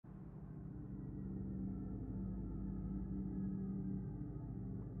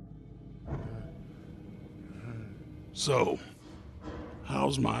So,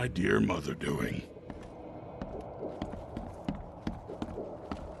 how's my dear mother doing?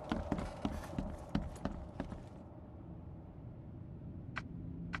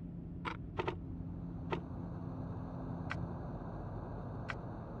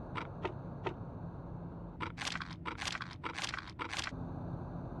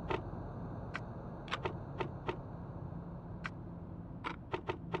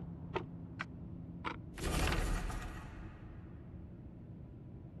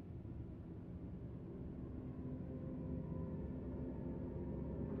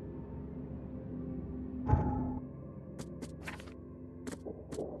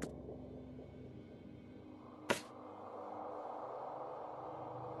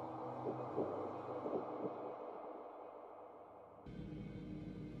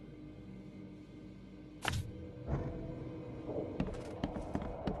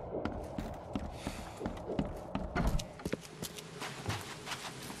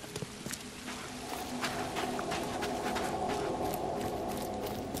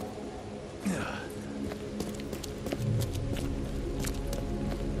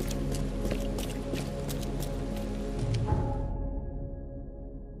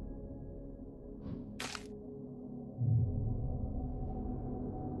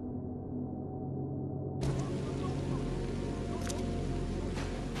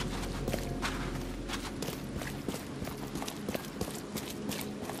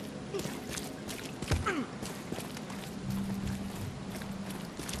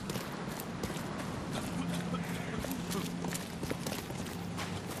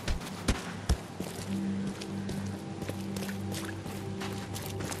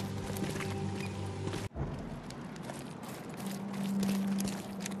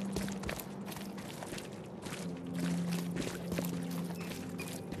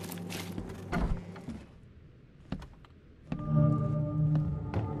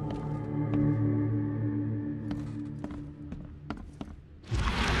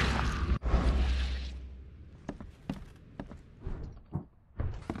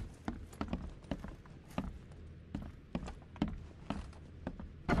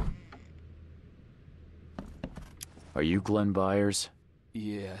 Are you Glenn Byers?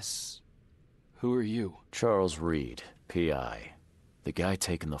 Yes. Who are you? Charles Reed, P.I. The guy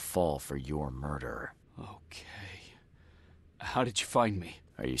taking the fall for your murder. Okay. How did you find me?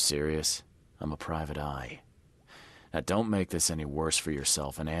 Are you serious? I'm a private eye. Now don't make this any worse for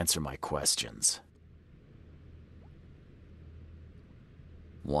yourself and answer my questions.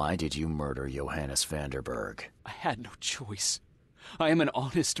 Why did you murder Johannes Vanderberg? I had no choice. I am an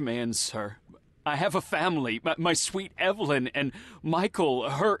honest man, sir. I have a family, my sweet Evelyn and Michael,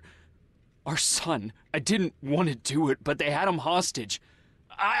 our son. I didn't want to do it, but they had him hostage.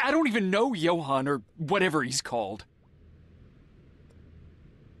 I don't even know Johann or whatever he's called.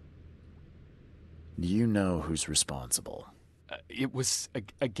 Do you know who's responsible? It was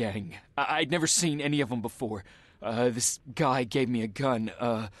a gang. I'd never seen any of them before. This guy gave me a gun.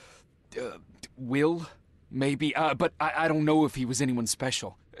 Will? Maybe. But I don't know if he was anyone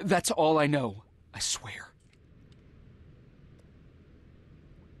special. That's all I know. I swear.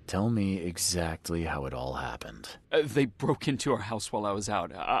 Tell me exactly how it all happened. They broke into our house while I was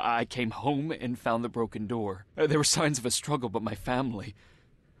out. I came home and found the broken door. There were signs of a struggle, but my family...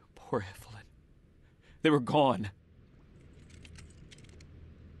 Poor Evelyn. They were gone.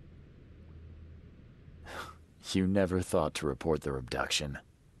 You never thought to report their abduction.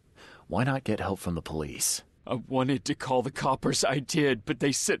 Why not get help from the police? I wanted to call the coppers, I did, but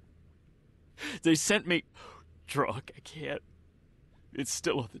they sent me drunk. I can't. It's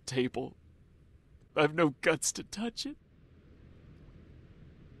still on the table. I've no guts to touch it.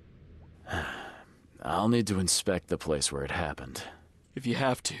 I'll need to inspect the place where it happened. If you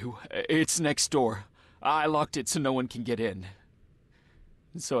have to, it's next door. I locked it so no one can get in.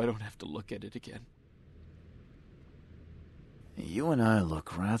 So I don't have to look at it again. You and I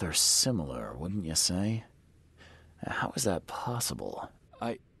look rather similar, wouldn't you say? How is that possible?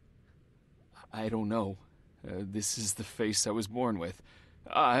 I don't know. This is the face I was born with.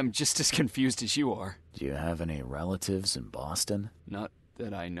 I'm just as confused as you are. Do you have any relatives in Boston? Not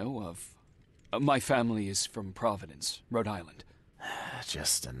that I know of. My family is from Providence, Rhode Island.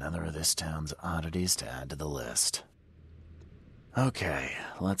 Just another of this town's oddities to add to the list. Okay,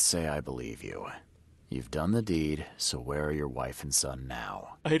 let's say I believe you. You've done the deed, so where are your wife and son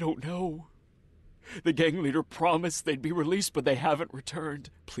now? I don't know. The gang leader promised they'd be released, but they haven't returned.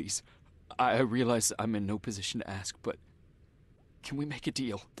 Please, I realize I'm in no position to ask, but can we make a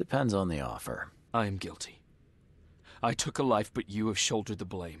deal? Depends on the offer. I am guilty. I took a life, but you have shouldered the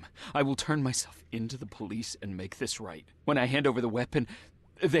blame. I will turn myself into the police and make this right. When I hand over the weapon,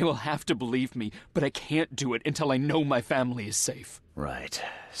 they will have to believe me, but I can't do it until I know my family is safe. Right.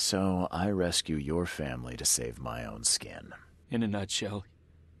 So I rescue your family to save my own skin. In a nutshell,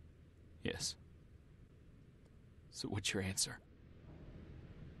 yes. So what's your answer?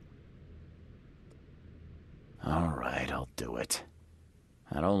 All right, I'll do it.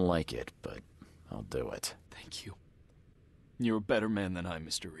 I don't like it, but I'll do it. Thank you. You're a better man than I,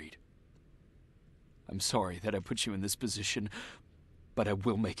 Mr. Reed. I'm sorry that I put you in this position, but I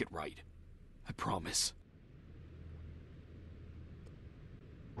will make it right. I promise.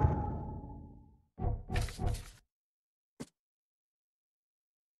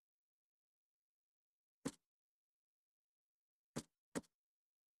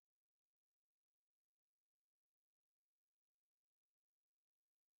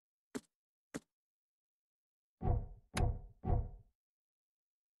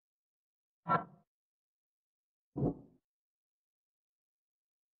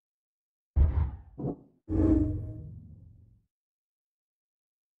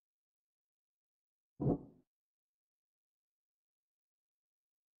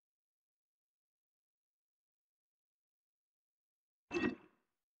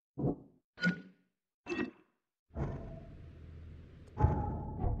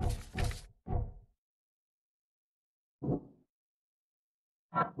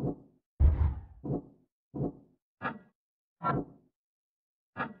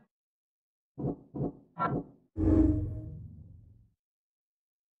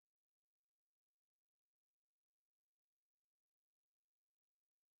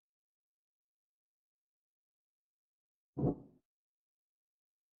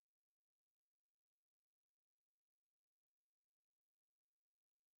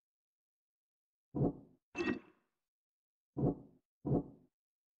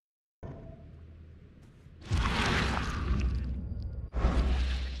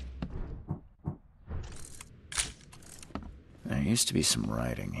 There used to be some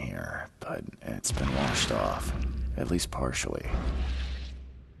writing here, but it's been washed off, at least partially.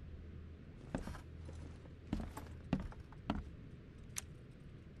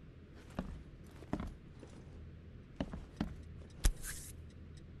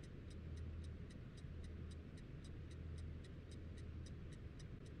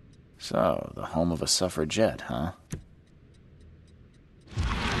 So, the home of a suffragette, huh?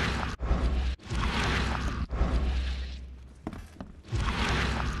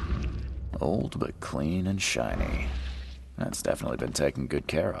 Old but clean and shiny. That's definitely been taken good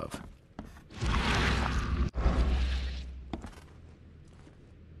care of.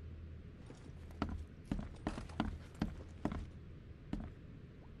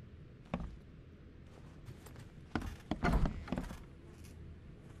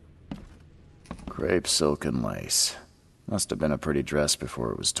 Crepe silk and lace. Must have been a pretty dress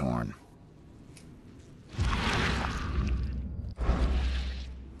before it was torn.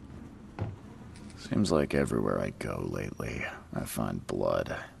 Seems like everywhere I go lately, I find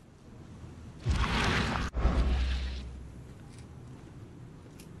blood.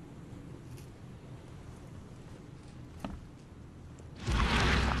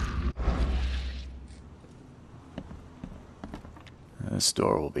 This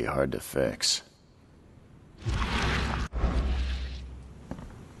door will be hard to fix.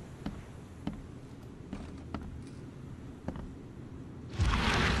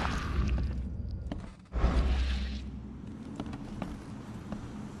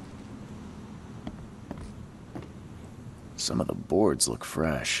 Some of the boards look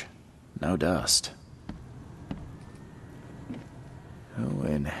fresh. No dust. Who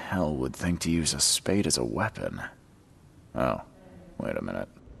in hell would think to use a spade as a weapon? Oh, wait a minute.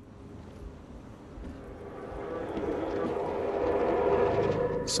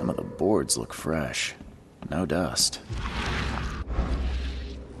 Some of the boards look fresh. No dust.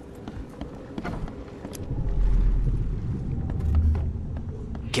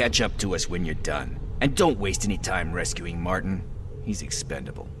 Catch up to us when you're done. And don't waste any time rescuing Martin. He's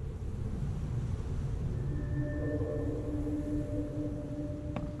expendable.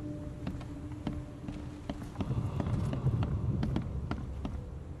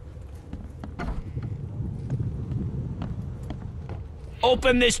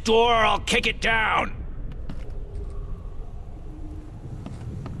 Open this door or I'll kick it down!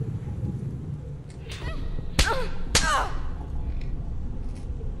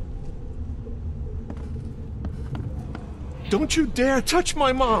 Don't you dare touch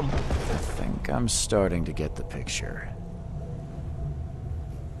my mom! I think I'm starting to get the picture.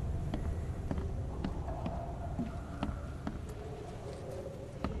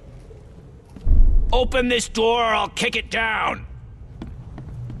 Open this door or I'll kick it down!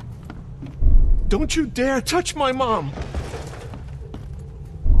 Don't you dare touch my mom!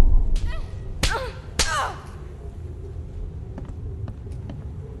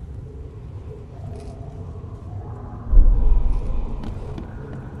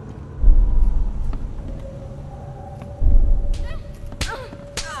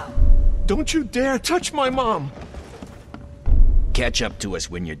 Don't you dare touch my mom! Catch up to us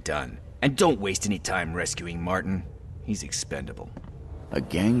when you're done. And don't waste any time rescuing Martin. He's expendable. A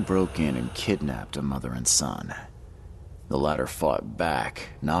gang broke in and kidnapped a mother and son. The latter fought back,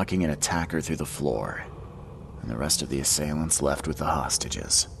 knocking an attacker through the floor, and the rest of the assailants left with the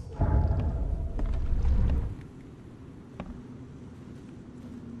hostages.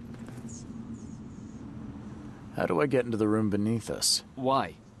 How do I get into the room beneath us?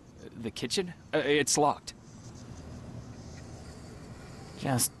 Why? The kitchen? It's locked.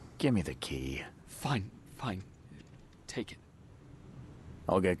 Just give me the key. Fine, fine. Take it.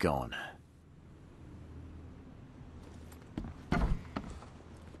 I'll get going.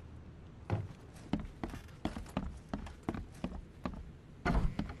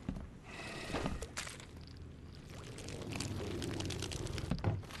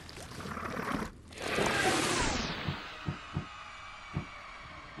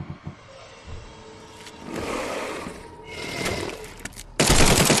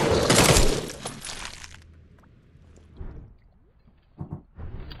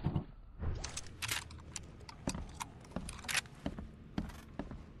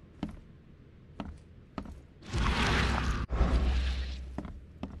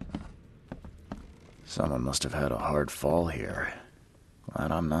 Someone must have had a hard fall here.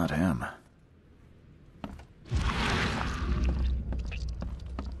 Glad I'm not him.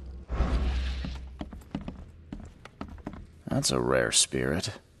 That's a rare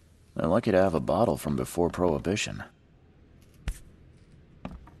spirit. They're lucky to have a bottle from before Prohibition.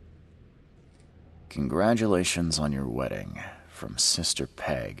 Congratulations on your wedding, from Sister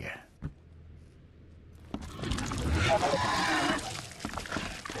Peg.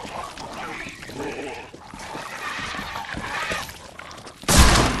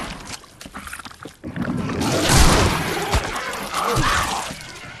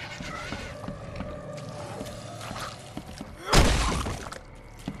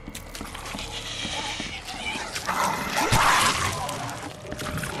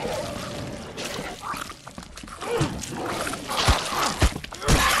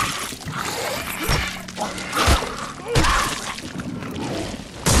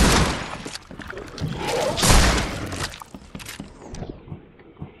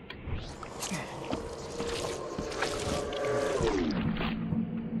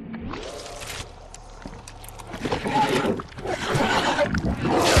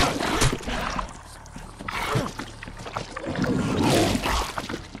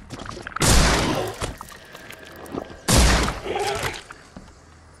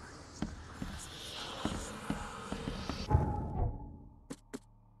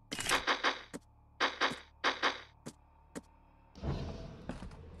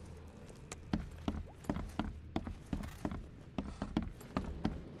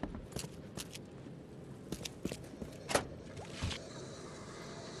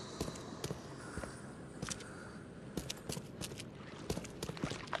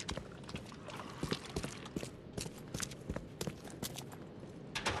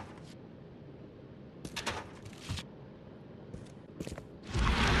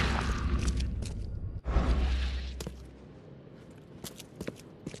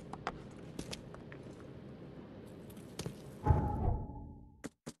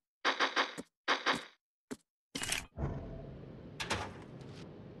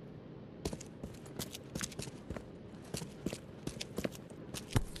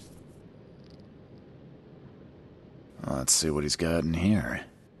 Let's see what he's got in here.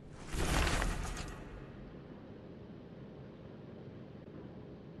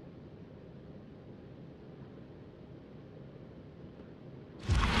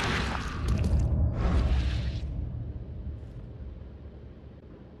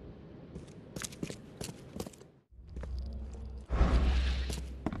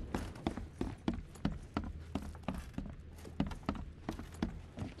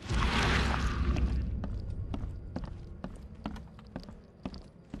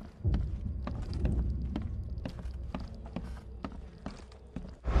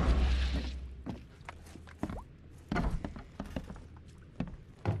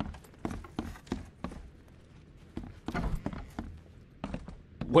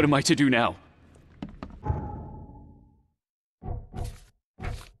 What am I to do now?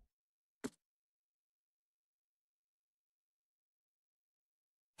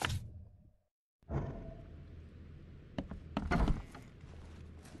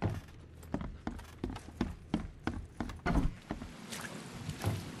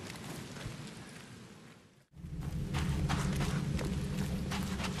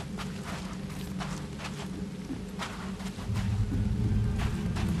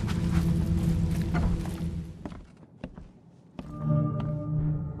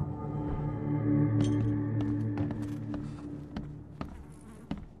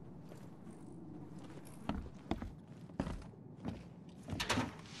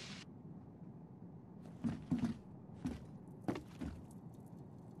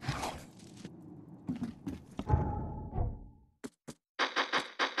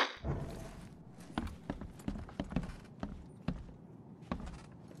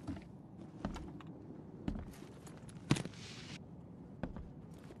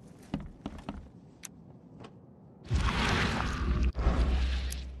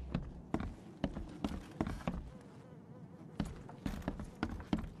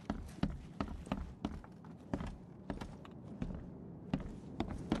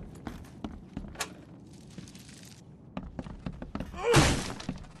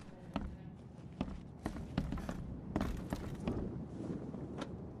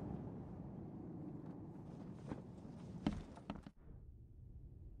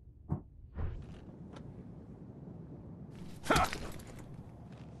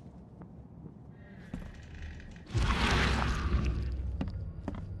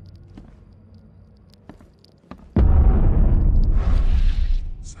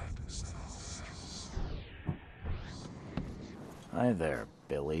 Hi there,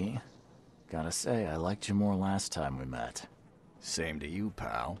 Billy. Gotta say, I liked you more last time we met. Same to you,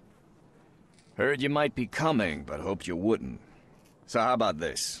 pal. Heard you might be coming, but hoped you wouldn't. So how about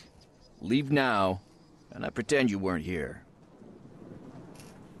this? Leave now, and I pretend you weren't here.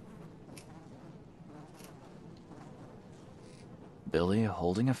 Billy,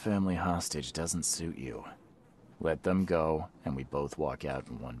 holding a family hostage doesn't suit you. Let them go, and we both walk out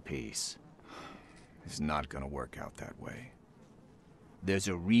in one piece. It's not gonna work out that way. There's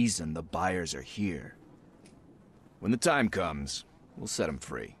a reason the buyers are here. When the time comes, we'll set them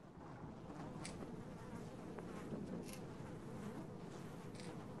free.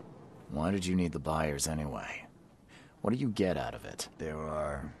 Why did you need the buyers anyway? What do you get out of it? There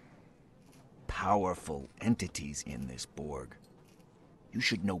are powerful entities in this Borg. You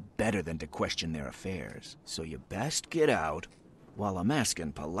should know better than to question their affairs, so you best get out while I'm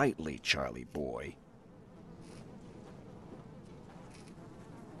asking politely, Charlie boy.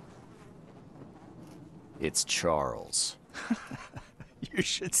 It's Charles. You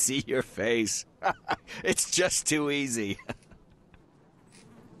should see your face. It's just too easy.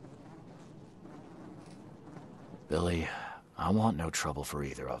 Billy, I want no trouble for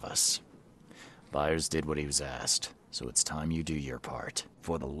either of us. Byers did what he was asked, so it's time you do your part.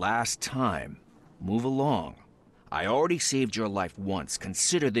 For the last time, move along. I already saved your life once.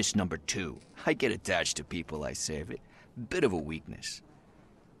 Consider this number 2. I get attached to people I save. It. Bit of a weakness.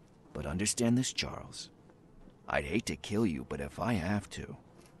 But understand this, Charles. I'd hate to kill you, but if I have to,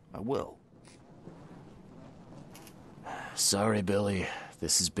 I will. Sorry, Billy.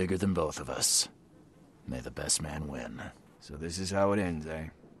 This is bigger than both of us. May the best man win. So this is how it ends, eh?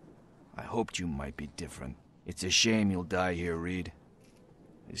 I hoped you might be different. It's a shame you'll die here, Reed.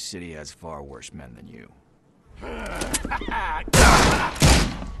 This city has far worse men than you.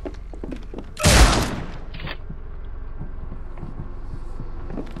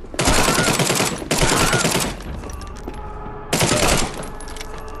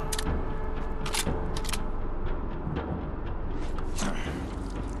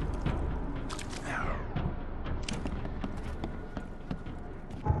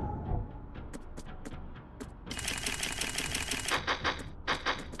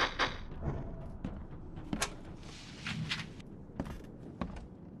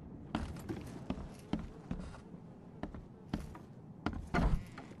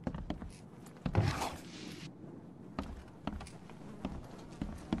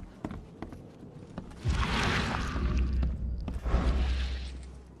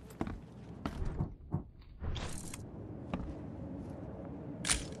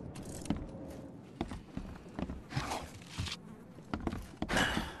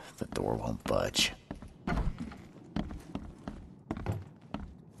 The door won't budge.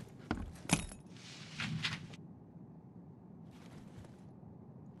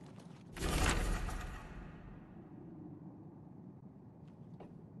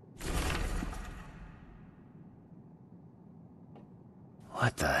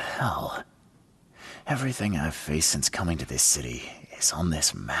 What the hell? Everything I've faced since coming to this city is on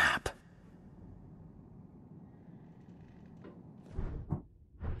this map.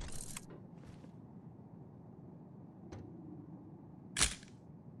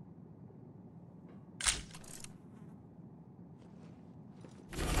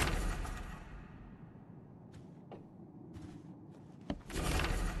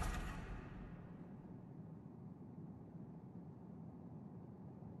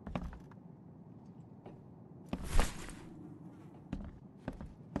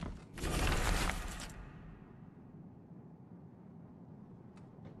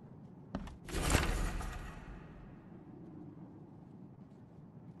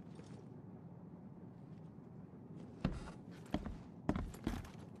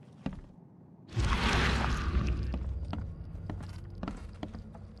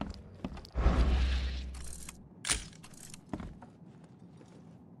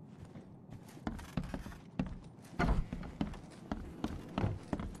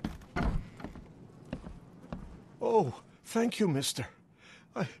 Oh, thank you, mister.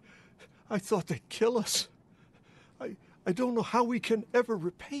 I thought they'd kill us. I don't know how we can ever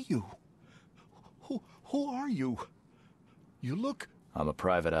repay you. Who are you? You look... I'm a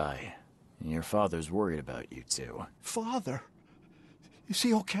private eye. Your father's worried about you two. Father? Is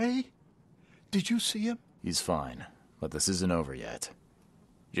he okay? Did you see him? He's fine, but this isn't over yet.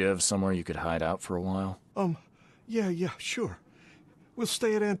 Do you have somewhere you could hide out for a while? Yeah, sure. We'll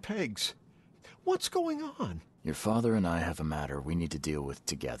stay at Aunt Peg's. What's going on? Your father and I have a matter we need to deal with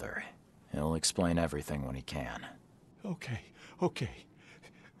together. He'll explain everything when he can. Okay.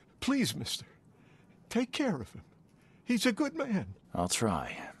 Please, mister. Take care of him. He's a good man. I'll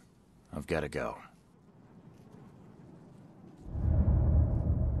try. I've got to go.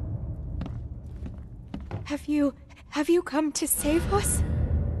 Have you come to save us?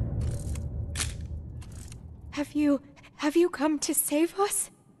 Have you come to save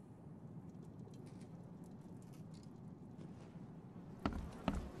us?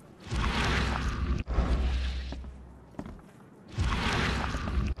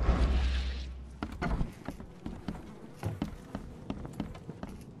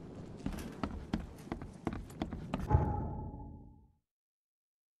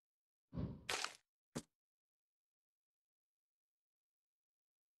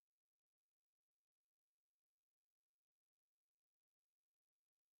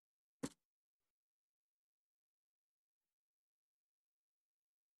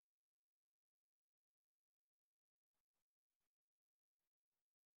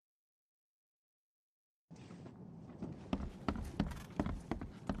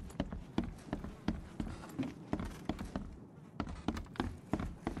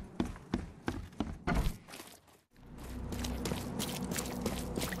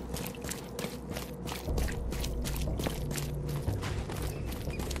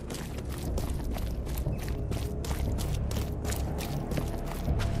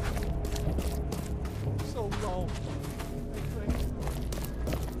 So low.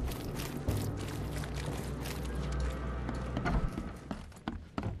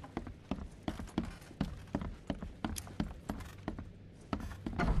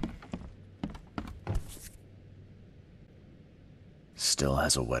 Still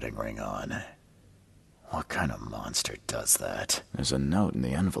has a wedding ring on. What kind of monster does that? There's a note in the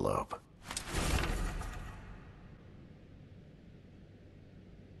envelope.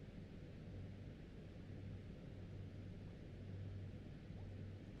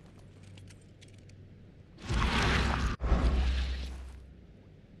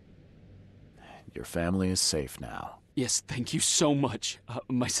 Your family is safe now. Yes, thank you so much.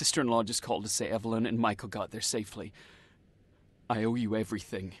 My sister-in-law just called to say Evelyn and Michael got there safely. I owe you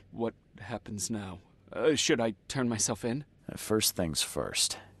everything. What happens now? Should I turn myself in? First things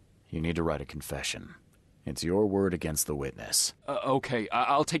first. You need to write a confession. It's your word against the witness. Okay,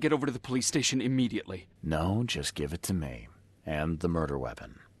 I'll take it over to the police station immediately. No, just give it to me. And the murder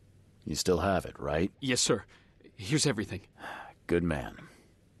weapon. You still have it, right? Yes, sir. Here's everything. Good man.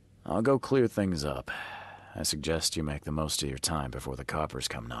 I'll go clear things up. I suggest you make the most of your time before the coppers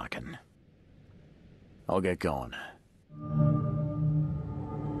come knocking. I'll get going.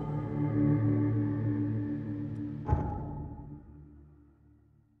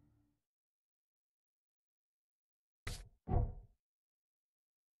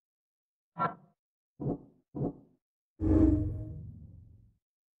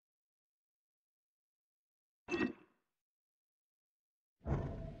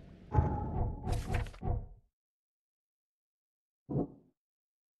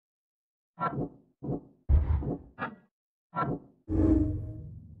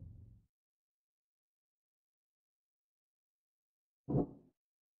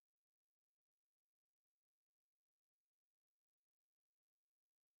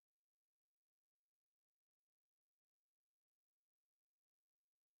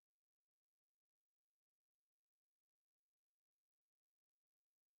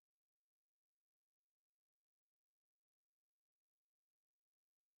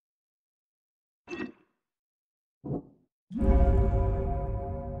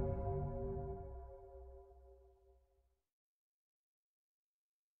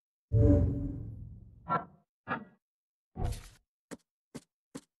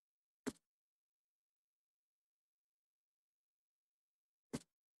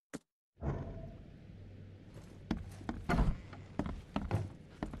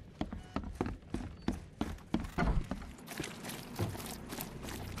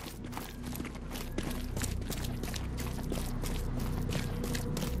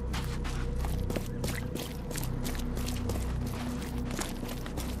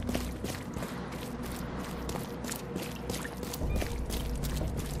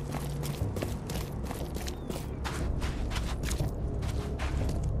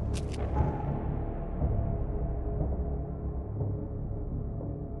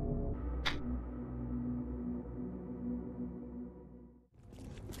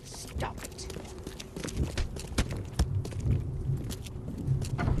 Stop it.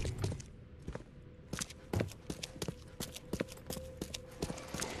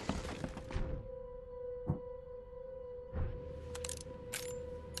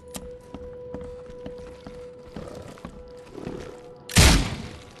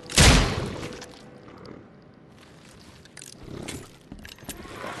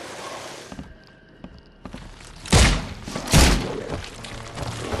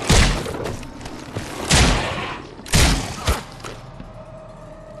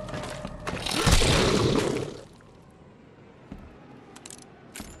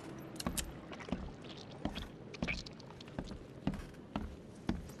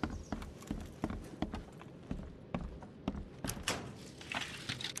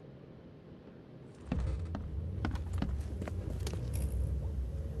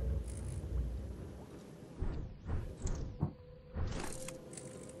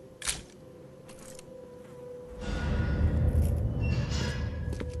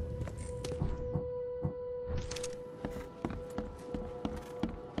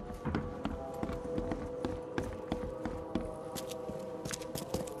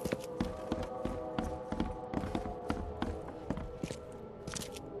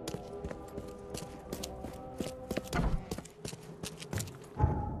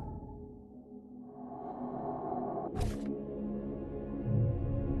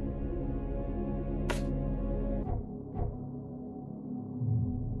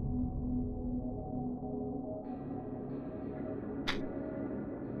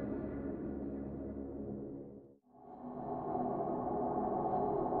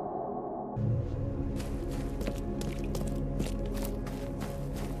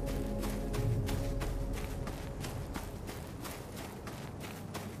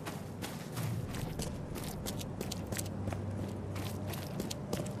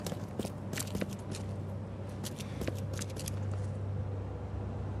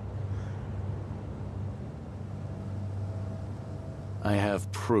 I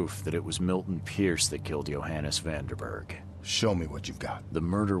have proof that it was Milton Pierce that killed Johannes Vanderberg. Show me what you've got. The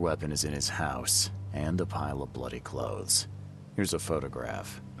murder weapon is in his house, and a pile of bloody clothes. Here's a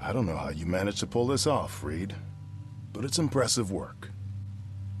photograph. I don't know how you managed to pull this off, Reed, but it's impressive work.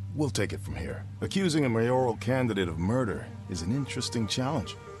 We'll take it from here. Accusing a mayoral candidate of murder is an interesting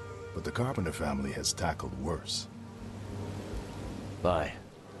challenge, but the Carpenter family has tackled worse. Bye.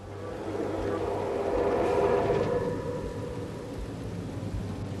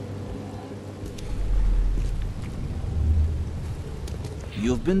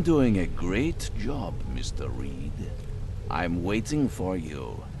 You've been doing a great job, Mr. Reed. I'm waiting for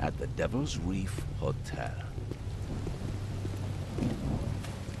you at the Devil's Reef Hotel.